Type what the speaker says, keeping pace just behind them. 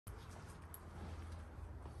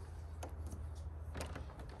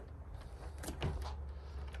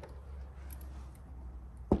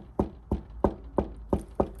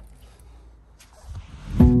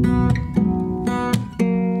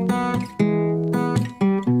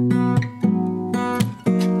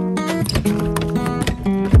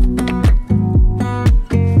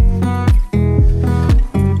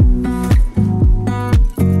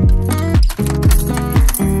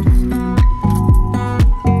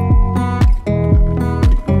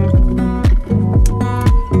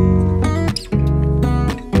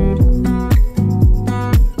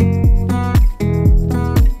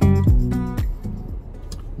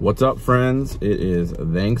What's up, friends? It is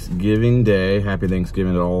Thanksgiving Day. Happy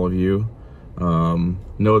Thanksgiving to all of you.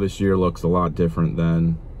 Know this year looks a lot different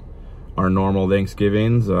than our normal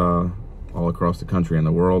Thanksgivings. All across the country and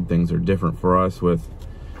the world, things are different for us with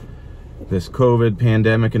this COVID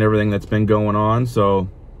pandemic and everything that's been going on. So,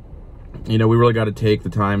 you know, we really got to take the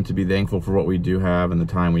time to be thankful for what we do have and the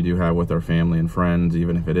time we do have with our family and friends,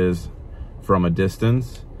 even if it is from a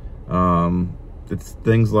distance. It's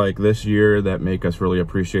things like this year that make us really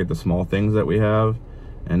appreciate the small things that we have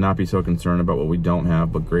and not be so concerned about what we don't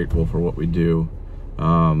have, but grateful for what we do.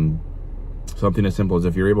 Something as simple as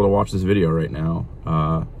if you're able to watch this video right now,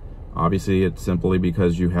 obviously it's simply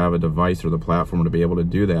because you have a device or the platform to be able to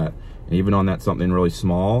do that. And even on that something really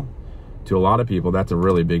small, to a lot of people, that's a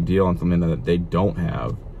really big deal and something that they don't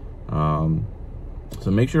have.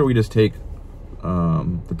 So make sure we just take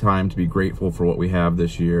the time to be grateful for what we have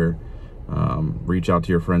this year. Reach out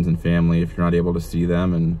to your friends and family if you're not able to see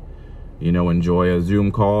them, and, you know, enjoy a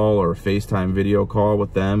Zoom call or a FaceTime video call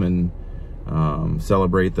with them and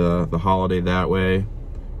celebrate the holiday that way,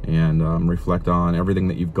 and reflect on everything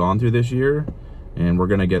that you've gone through this year. And we're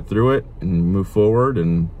gonna get through it and move forward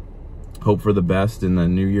and hope for the best in the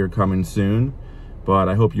new year coming soon. But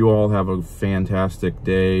I hope you all have a fantastic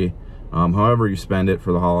day, however you spend it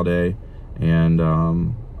for the holiday, and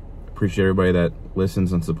appreciate everybody that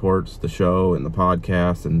listens and supports the show and the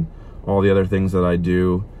podcast and all the other things that I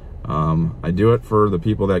do. I do it for the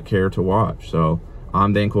people that care to watch. So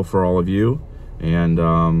I'm thankful for all of you, and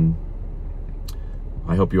I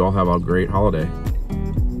hope you all have a great holiday.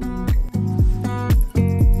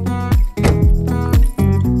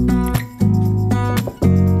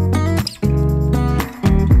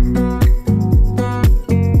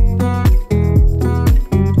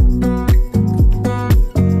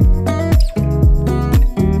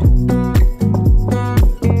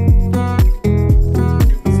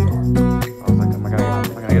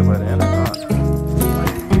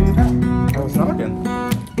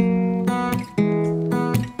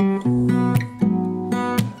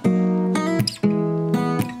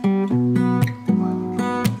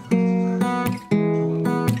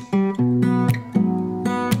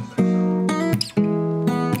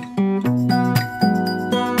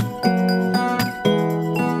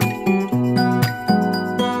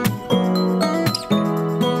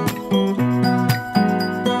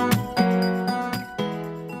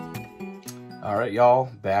 Y'all,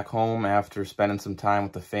 back home after spending some time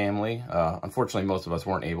with the family. Unfortunately, most of us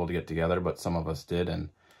weren't able to get together, but some of us did, and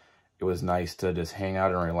it was nice to just hang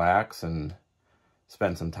out and relax and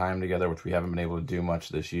spend some time together, which we haven't been able to do much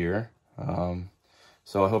this year.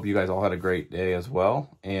 So I hope you guys all had a great day as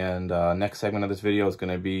well. And next segment of this video is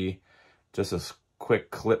going to be just a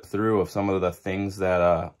quick clip through of some of the things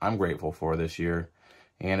that I'm grateful for this year.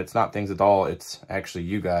 And it's not things at all, it's actually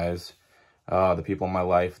you guys. The people in my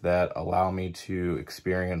life that allow me to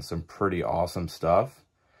experience some pretty awesome stuff,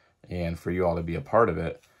 and for you all to be a part of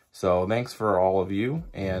it. So thanks for all of you,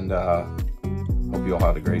 and hope you all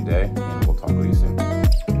had a great day, and we'll talk with you soon.